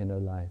to the inner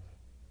life.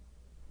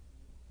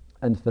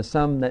 And for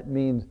some that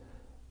means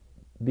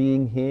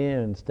being here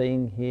and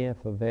staying here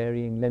for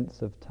varying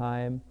lengths of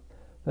time.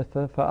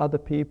 For other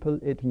people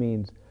it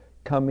means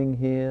coming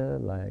here,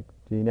 like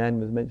Jean Ann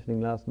was mentioning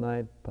last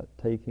night,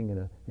 partaking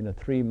in a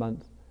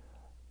 3-month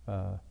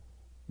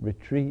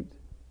retreat.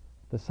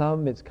 For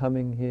some it's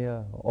coming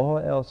here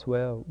or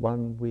elsewhere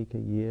 1 week a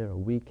year, a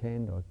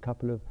weekend, or a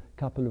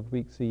couple of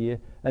weeks a year,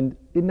 and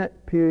in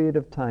that period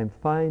of time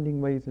finding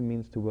ways and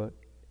means to work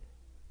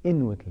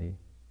inwardly,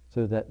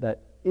 so that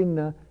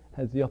inner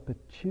has the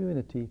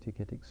opportunity to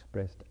get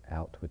expressed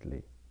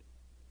outwardly.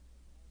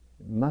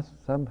 It must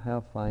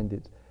somehow find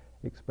its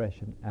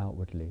expression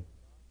outwardly.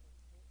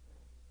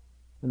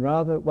 And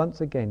rather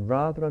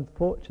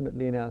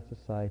unfortunately in our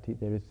society,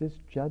 there is this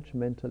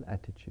judgmental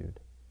attitude.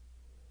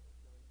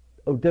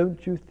 Oh,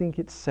 don't you think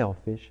it's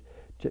selfish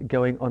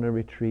going on a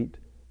retreat?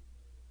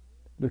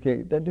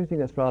 Don't you think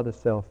that's rather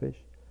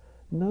selfish?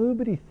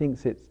 Nobody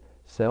thinks it's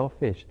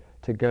selfish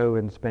to go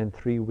and spend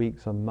 3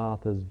 weeks on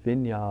Martha's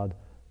Vineyard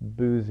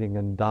boozing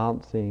and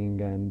dancing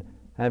and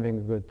having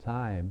a good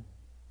time.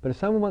 But if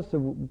someone wants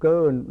to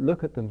go and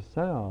look at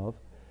themselves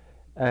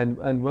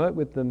and work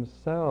with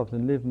themselves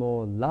and live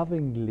more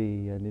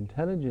lovingly and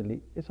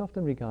intelligently, it's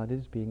often regarded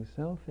as being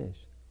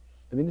selfish.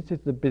 I mean, this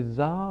is the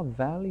bizarre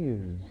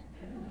values.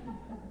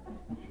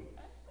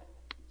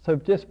 So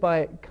just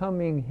by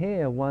coming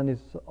here, one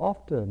is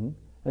often,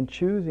 and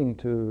choosing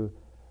to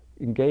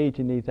engage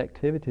in these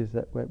activities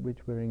which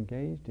we're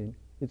engaged in,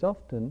 is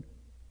often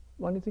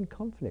one is in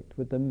conflict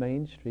with the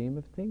mainstream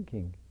of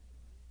thinking.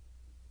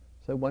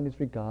 So one is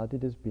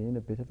regarded as being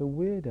a bit of a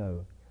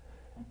weirdo.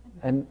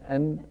 And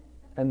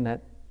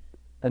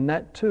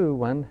that too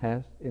one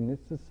has in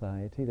this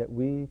society that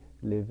we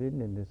live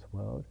in this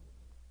world,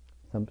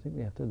 something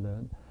we have to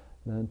learn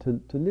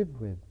to live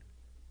with.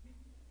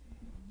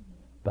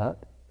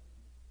 But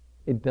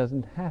it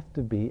doesn't have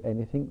to be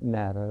anything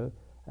narrow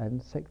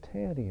and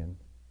sectarian.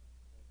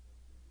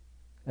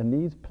 And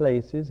these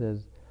places,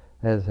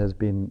 as has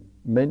been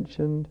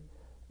mentioned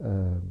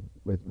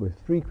with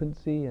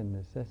frequency and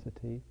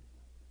necessity,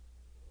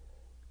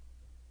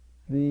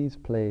 these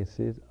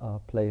places are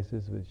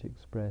places which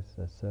express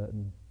a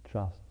certain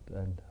trust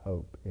and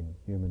hope in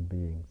human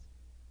beings.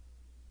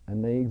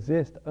 And they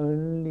exist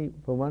only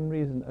for one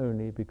reason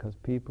only, because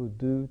people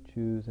do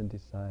choose and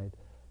decide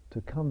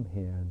to come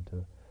here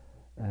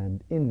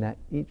and in that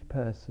each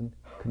person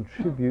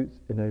contributes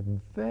in a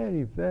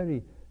very,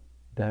 very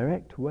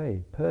direct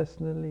way,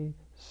 personally,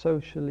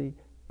 socially,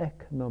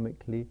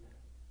 economically,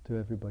 to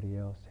everybody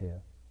else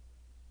here.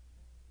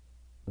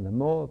 And the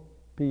more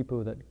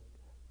people that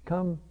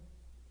come,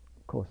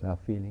 of course our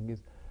feeling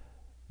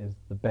is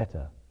the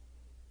better.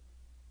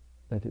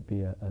 Let it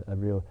be a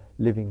real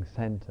living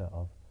centre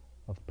of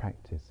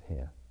practice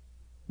here.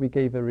 We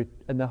gave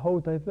and the whole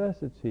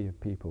diversity of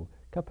people.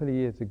 A couple of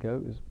years ago,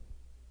 it was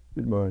a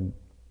bit more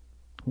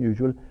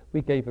unusual,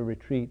 we gave a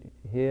retreat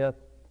here,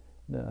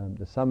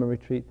 the summer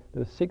retreat.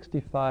 There were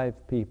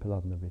 65 people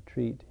on the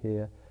retreat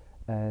here,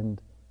 and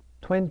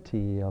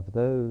 20 of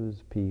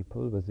those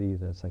people was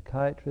either a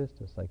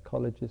psychiatrist, a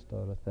psychologist,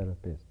 or a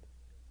therapist,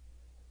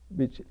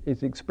 which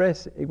is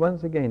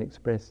once again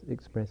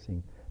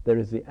expressing there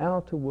is the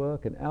outer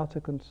work and outer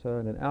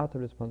concern and outer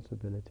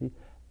responsibility,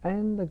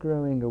 and the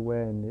growing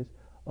awareness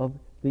of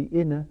the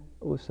inner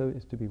also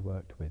is to be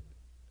worked with,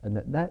 and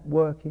that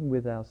working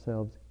with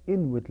ourselves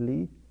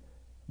inwardly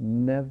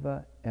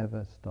never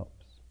ever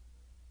stops.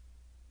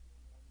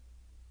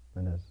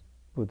 And as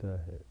Buddha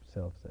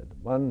himself said,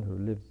 one who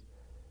lives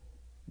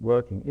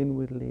working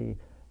inwardly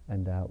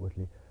and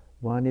outwardly,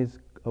 one is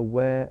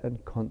aware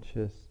and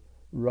conscious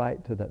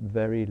right to that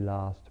very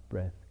last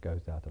breath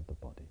goes out of the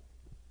body.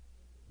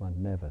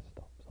 One never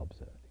stops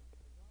observing.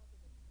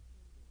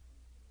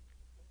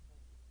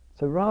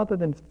 So rather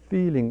than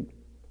feeling,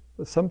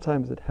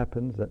 sometimes it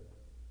happens that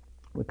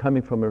we're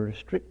coming from a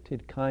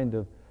restricted kind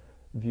of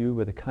view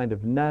with a kind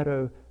of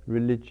narrow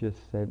religious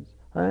sense.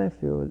 I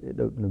feel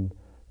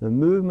the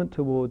movement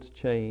towards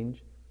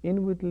change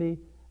inwardly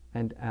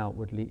and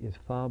outwardly is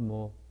far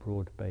more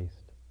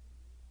broad-based.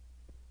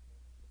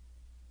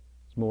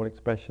 Small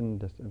expression,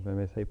 just as I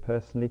may say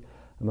personally,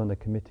 I'm on a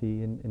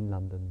committee in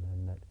London,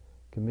 and that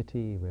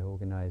committee we're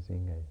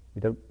organising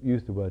we don't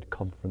use the word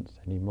conference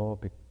anymore,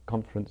 because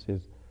conference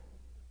is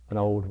an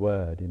old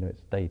word,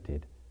 it's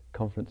dated.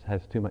 Conference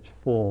has too much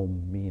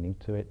form meaning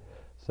to it,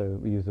 so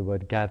we use the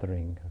word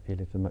gathering. I feel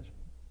it's a much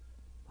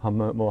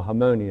more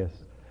harmonious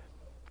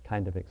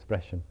kind of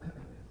expression.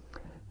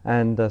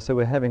 And so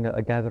we're having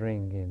a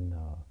gathering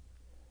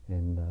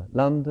in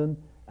London,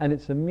 and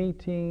it's a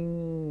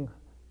meeting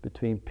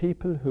between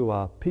people who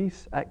are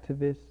peace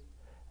activists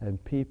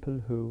and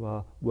people who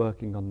are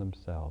working on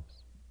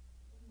themselves,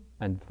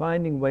 and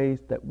finding ways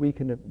that we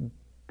can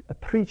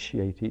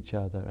appreciate each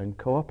other and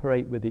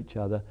cooperate with each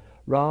other,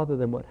 rather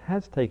than what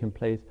has taken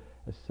place,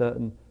 a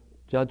certain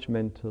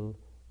judgmental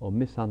or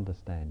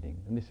misunderstanding.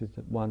 And this is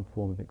one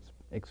form of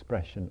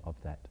expression of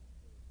that.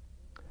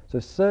 So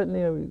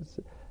certainly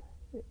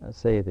I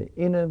say the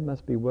inner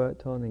must be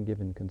worked on and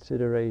given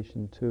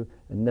consideration to,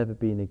 and never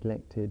be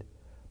neglected,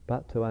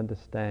 but to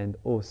understand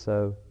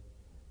also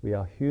we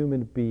are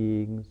human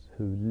beings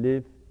who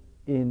live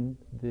in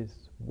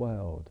this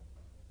world.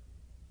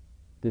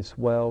 This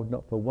world,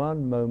 not for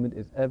one moment,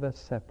 is ever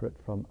separate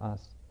from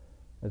us,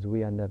 as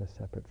we are never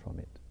separate from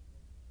it.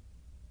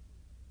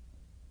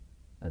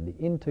 And the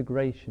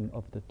integration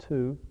of the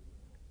two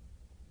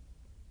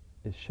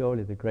is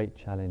surely the great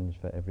challenge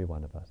for every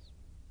one of us.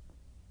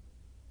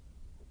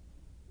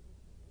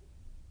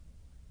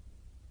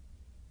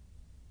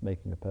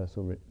 Making a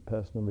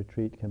personal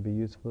retreat can be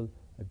useful,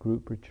 a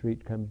group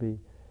retreat can be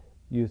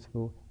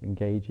useful,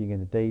 engaging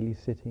in a daily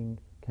sitting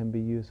can be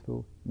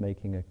useful,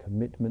 making a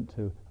commitment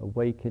to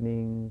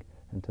awakening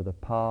and to the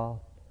path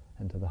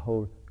and to the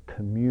whole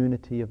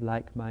community of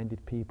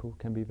like-minded people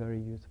can be very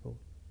useful.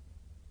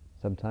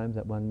 Sometimes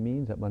that one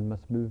means that one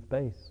must move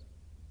base,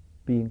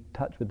 be in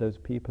touch with those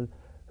people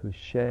who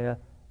share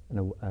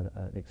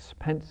an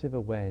expansive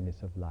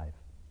awareness of life.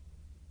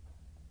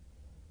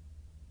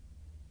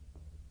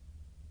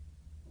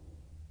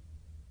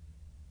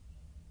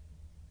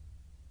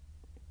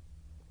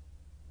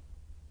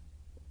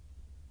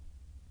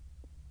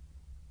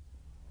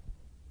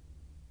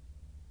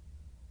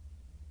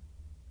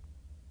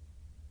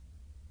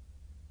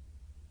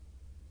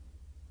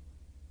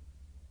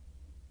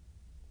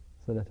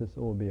 So let us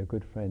all be a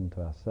good friend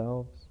to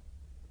ourselves,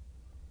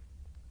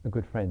 a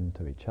good friend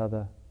to each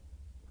other,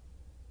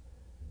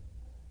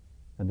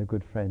 and a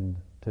good friend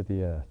to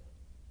the earth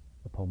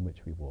upon which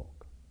we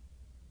walk.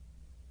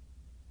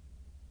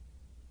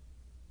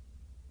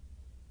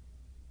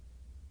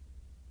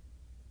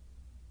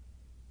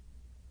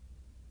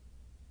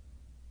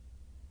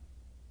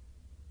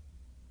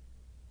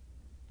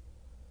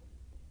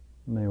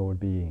 May all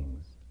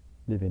beings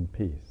live in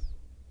peace.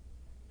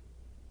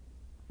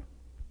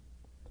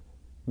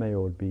 May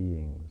all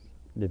beings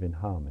live in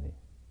harmony.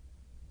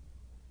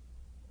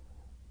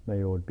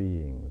 May all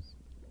beings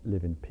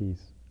live in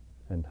peace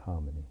and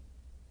harmony.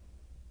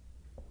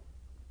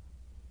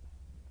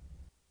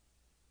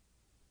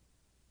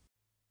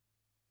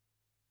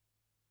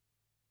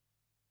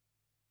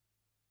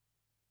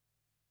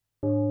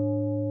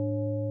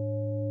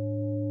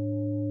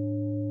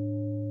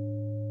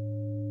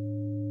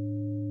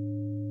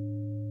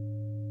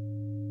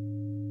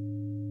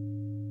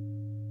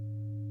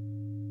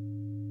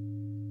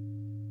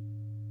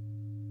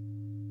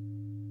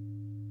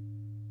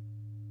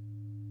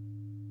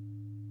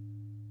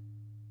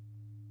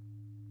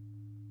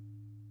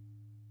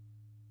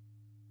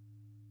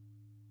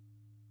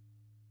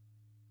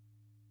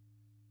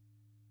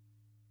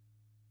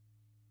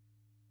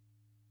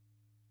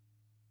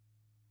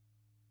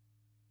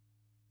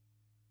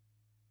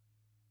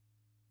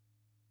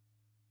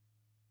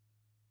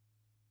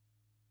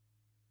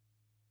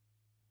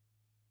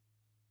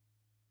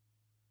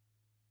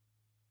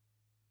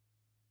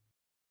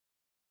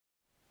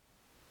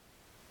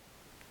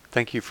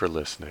 Thank you for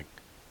listening.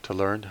 To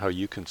learn how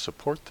you can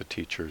support the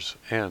teachers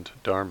and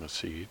Dharma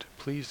Seed,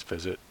 please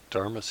visit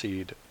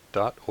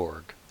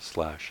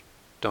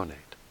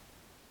dharmaseed.org/donate.